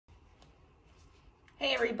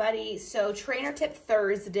Hey everybody, so Trainer Tip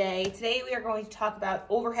Thursday. Today we are going to talk about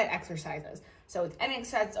overhead exercises. So it's any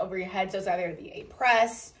exercise over your head, so it's either a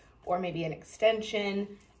press or maybe an extension,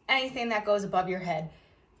 anything that goes above your head.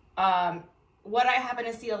 What I happen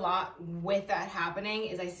to see a lot with that happening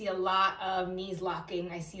is I see a lot of knees locking.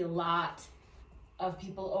 I see a lot of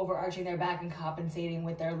people overarching their back and compensating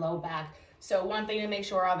with their low back. So one thing to make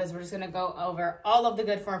sure of is we're just gonna go over all of the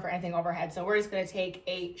good form for anything overhead. So we're just gonna take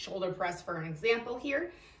a shoulder press for an example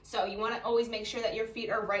here. So you wanna always make sure that your feet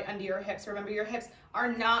are right under your hips. Remember, your hips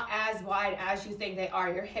are not as wide as you think they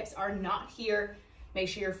are. Your hips are not here. Make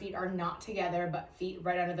sure your feet are not together, but feet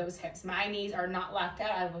right under those hips. My knees are not locked out.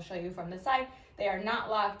 I will show you from the side. They are not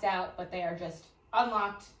locked out, but they are just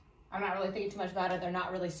unlocked. I'm not really thinking too much about it. They're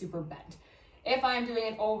not really super bent. If I'm doing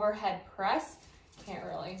an overhead press, can't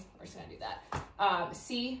really, we're just gonna do that.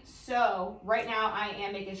 So right now I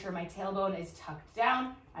am making sure my tailbone is tucked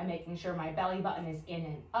down. I'm making sure my belly button is in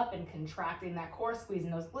and up and contracting that core,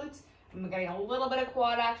 squeezing those glutes. I'm getting a little bit of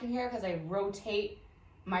quad action here because I rotate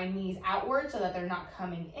my knees outward so that they're not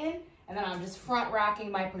coming in. And then I'm just front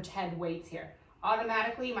racking my pretend weights here.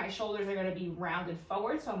 Automatically, my shoulders are gonna be rounded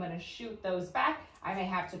forward, so I'm gonna shoot those back. I may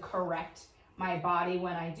have to correct my body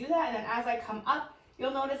when I do that. And then as I come up,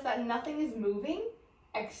 you'll notice that nothing is moving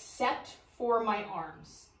except for my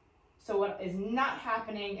arms. So what is not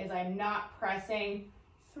happening is I'm not pressing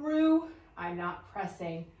through, I'm not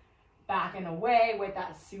pressing back and away with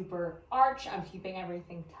that super arch. I'm keeping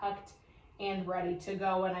everything tucked and ready to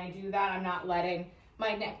go. When I do that, I'm not letting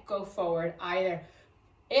my neck go forward either.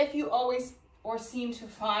 If you always or seem to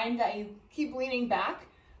find that you keep leaning back,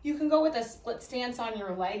 you can go with a split stance on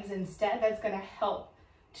your legs instead. That's gonna help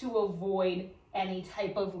to avoid any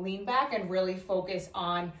type of lean back and really focus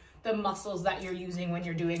on the muscles that you're using when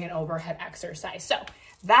you're doing an overhead exercise. So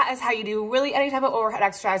that is how you do really any type of overhead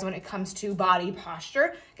exercise when it comes to body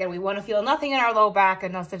posture. Again, we wanna feel nothing in our low back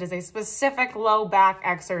unless it is a specific low back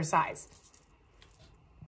exercise.